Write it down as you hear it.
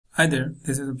Hi there,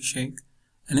 this is Abhishek,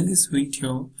 and in this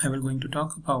video I will going to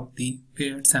talk about the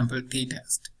paired sample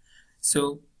t-test.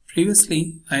 So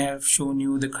previously I have shown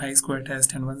you the chi-square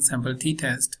test and one sample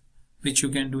t-test, which you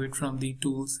can do it from the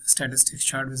tools statistics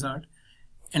chart wizard,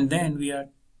 and then we are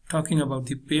talking about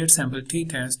the paired sample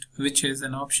t-test, which is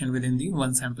an option within the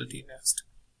one sample t-test.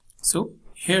 So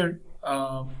here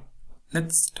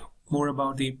let's talk more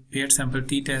about the paired sample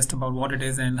t-test, about what it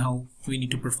is and how we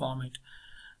need to perform it.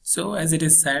 So as it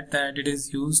is said that it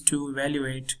is used to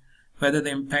evaluate whether the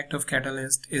impact of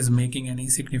catalyst is making any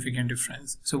significant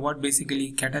difference. So what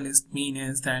basically catalyst mean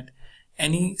is that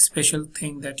any special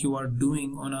thing that you are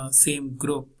doing on a same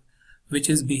group which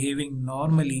is behaving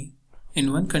normally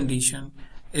in one condition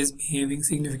is behaving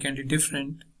significantly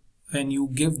different when you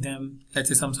give them, let's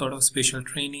say, some sort of special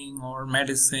training or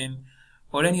medicine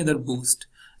or any other boost.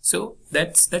 So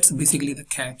that's basically the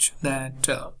catch, that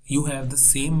you have the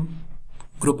same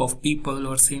group of people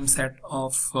or same set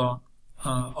of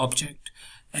object,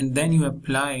 and then you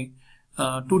apply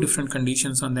two different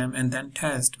conditions on them and then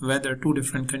test whether two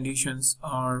different conditions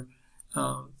are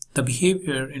the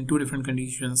behavior in two different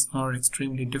conditions are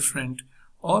extremely different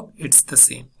or it's the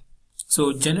same.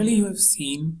 So generally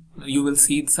you will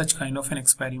see such kind of an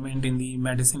experiment in the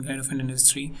medicine kind of an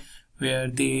industry where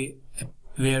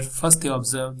first they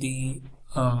observe the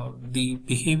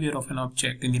behavior of an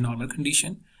object in the normal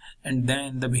condition, and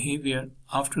then the behavior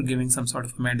after giving some sort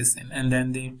of medicine, and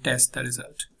then they test the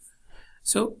result.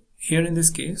 So here in this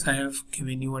case I have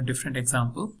given you a different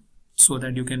example so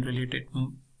that you can relate it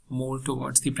more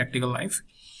towards the practical life.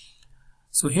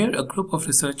 So here a group of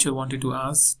researchers wanted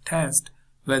to test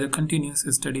whether continuous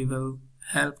study will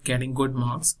help getting good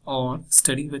marks or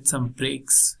study with some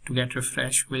breaks to get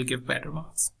refreshed will give better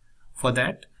marks. For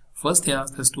that, first they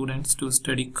asked the students to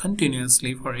study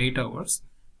continuously for 8 hours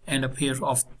and appear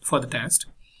for the test,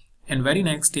 and very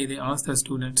next day they asked the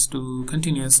students to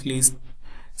continuously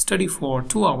study for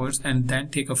 2 hours and then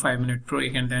take a 5-minute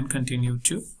break and then continue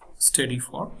to study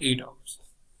for 8 hours.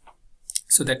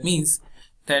 So that means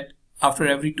that after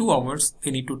every 2 hours they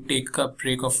need to take a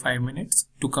break of 5 minutes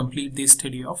to complete the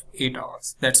study of 8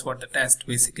 hours. That's what the test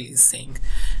basically is saying.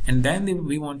 And then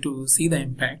we want to see the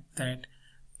impact, that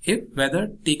whether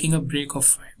taking a break of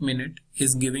 5 minutes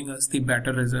is giving us the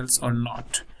better results or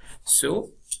not. So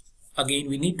again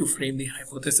we need to frame the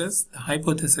hypothesis. The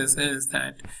hypothesis is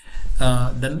that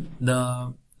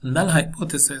the null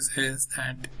hypothesis is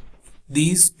that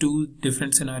these two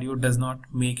different scenarios does not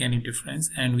make any difference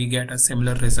and we get a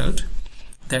similar result.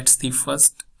 That's the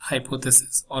first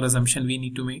hypothesis or assumption we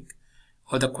need to make,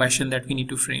 or the question that we need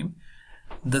to frame.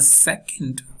 The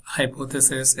second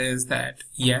hypothesis is that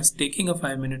yes, taking a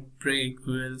 5-minute break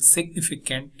will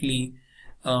significantly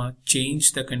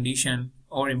change the condition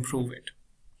or improve it.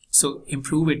 So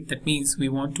improve it, that means we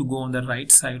want to go on the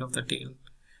right side of the tail.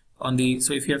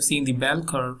 So if you have seen the bell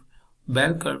curve,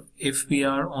 if we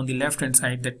are on the left hand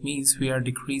side, that means we are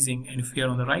decreasing, and if we are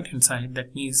on the right hand side,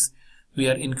 that means we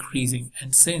are increasing.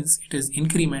 And since it is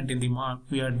increment in the mark,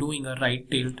 we are doing a right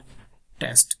tailed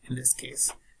test in this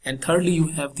case. And thirdly, you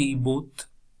have the both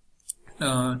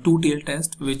two-tail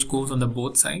test, which goes on the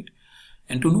both side.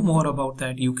 And to know more about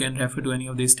that, you can refer to any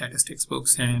of these statistics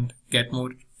books and get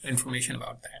more information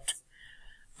about that.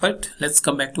 But let's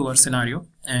come back to our scenario,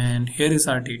 and here is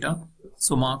our data.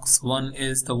 So marks 1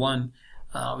 is the one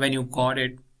when you got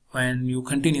it when you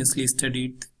continuously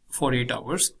studied for 8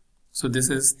 hours. So this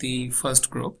is the first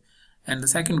group, and the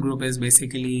second group is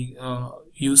basically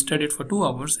you studied for 2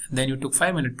 hours and then you took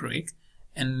 5-minute break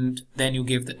and then you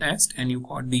gave the test and you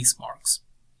got these marks.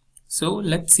 So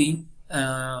let's see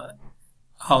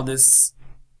how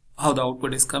the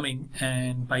output is coming,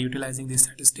 and by utilizing the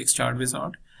statistics chart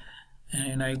wizard,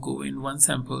 and I go in one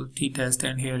sample t-test,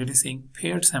 and here it is saying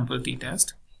paired sample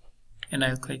t-test, and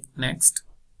I'll click next.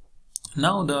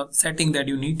 Now the setting that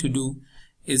you need to do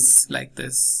is like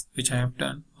this, which I have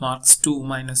done, marks 2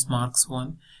 minus marks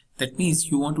 1. That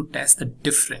means you want to test the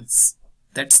difference.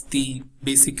 That's the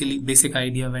basic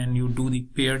idea when you do the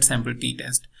paired sample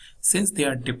t-test. Since they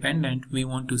are dependent, we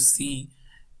want to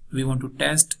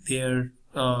test their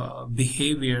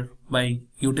behavior by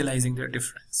utilizing their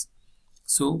difference.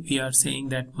 So we are saying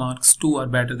that marks 2 are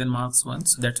better than marks 1,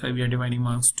 so that's why we are dividing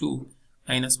marks 2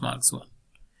 minus marks 1.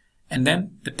 And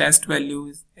then the test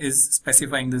value is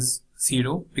specifying this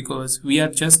 0, because we are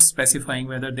just specifying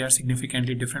whether they are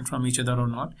significantly different from each other or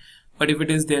not. But if it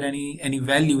is there any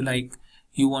value, like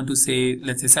you want to say,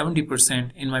 let's say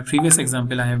 70%, in my previous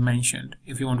example I have mentioned,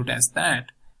 if you want to test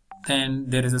that, then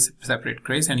there is a separate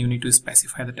case and you need to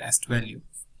specify the test value.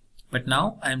 But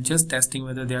now I am just testing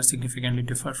whether they are significantly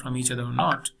different from each other or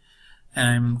not.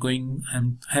 I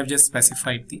have just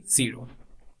specified the 0.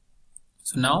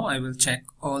 So now I will check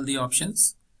all the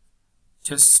options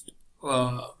just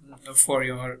for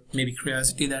your maybe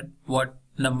curiosity that what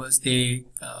numbers they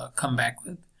come back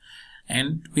with.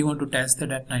 And we want to test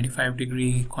that at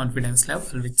 95-degree confidence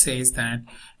level, which says that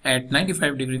at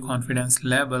 95-degree confidence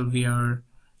level we are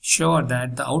sure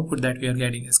that the output that we are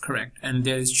getting is correct, and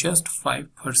there is just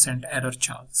 5% error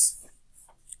chance.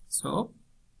 So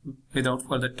without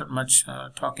further much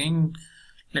talking,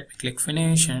 let me click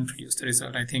finish and produce the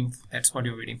result. I think that's what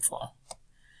you're waiting for.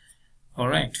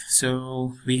 Alright,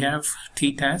 so we have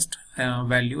t-test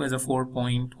value as a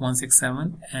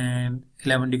 4.167 and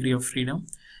 11 degree of freedom.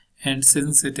 And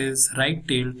since it is right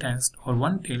tail test or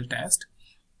one tail test,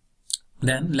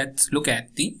 then let's look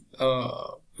at the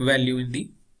value in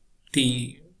the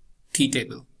t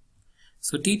table.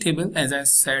 So t table, as I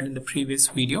said in the previous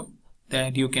video,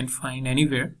 that you can find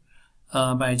anywhere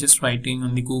by just writing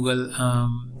on the Google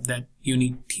that you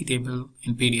need t table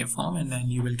in PDF form, and then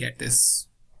you will get this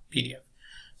PDF.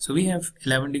 So we have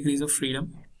 11 degrees of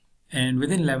freedom, and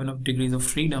within 11 degrees of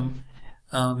freedom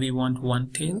we want one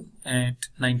tail at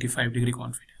 95-degree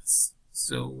confidence.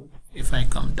 So if I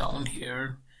come down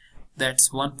here, that's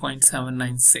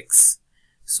 1.796.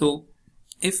 So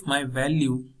if my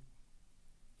value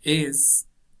is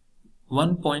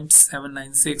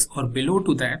 1.796 or below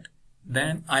to that,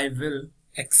 then I will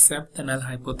accept the null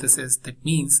hypothesis. That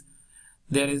means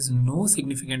there is no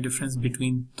significant difference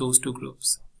between those two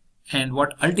groups, and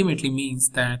what ultimately means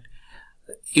that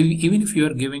even if you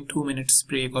are giving 2 minutes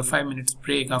break or 5 minutes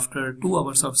break after 2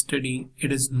 hours of study, it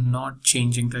is not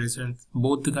changing the result.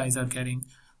 Both the guys are getting,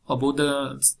 or both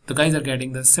the guys are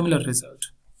getting the similar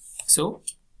result. So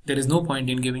there is no point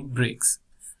in giving breaks.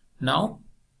 Now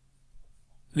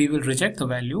we will reject the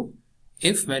value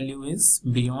if value is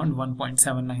beyond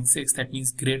 1.796, that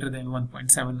means greater than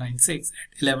 1.796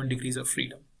 at 11 degrees of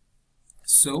freedom.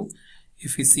 So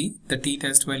if we see the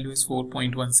t-test value is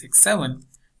 4.167,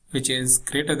 which is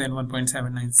greater than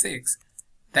 1.796,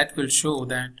 that will show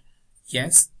that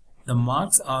yes, the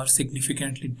marks are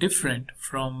significantly different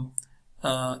from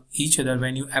each other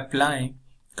when you apply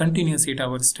continuous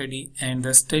 8-hour study and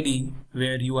the study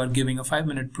where you are giving a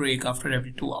 5-minute break after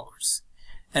every 2 hours.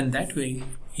 And that way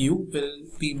you will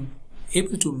be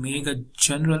able to make a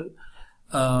general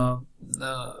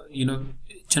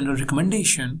general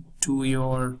recommendation to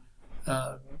your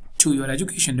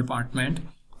education department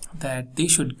that they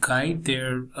should guide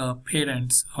their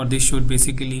parents, or they should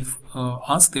basically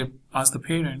ask the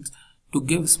parents to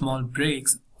give small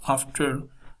breaks after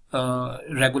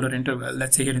regular interval,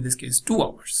 let's say here in this case 2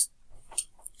 hours.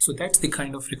 So that's the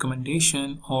kind of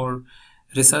recommendation or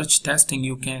research testing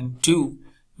you can do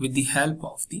with the help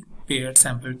of the paired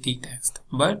sample t-test.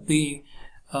 But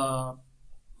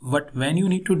when you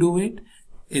need to do it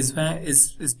is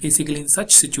basically in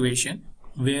such situation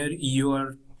where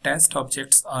your test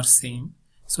objects are same.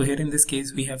 So here in this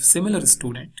case we have similar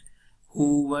student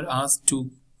who were asked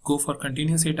to go for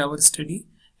continuous 8-hour study,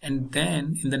 and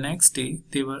then in the next day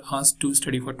they were asked to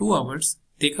study for 2 hours,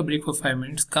 take a break for 5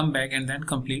 minutes, come back and then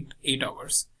complete 8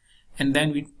 hours. And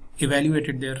then we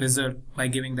evaluated their result by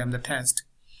giving them the test.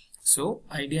 So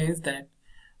idea is that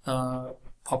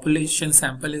population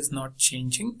sample is not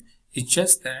changing. It's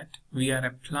just that we are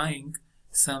applying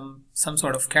some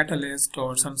sort of catalyst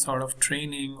or some sort of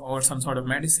training or some sort of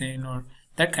medicine, or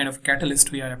that kind of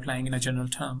catalyst we are applying in a general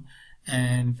term,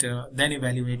 and then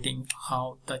evaluating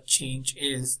how the change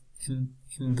is in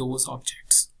those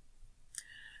objects.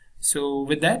 So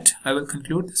with that, I will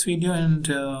conclude this video, and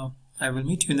I will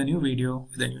meet you in the new video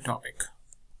with a new topic.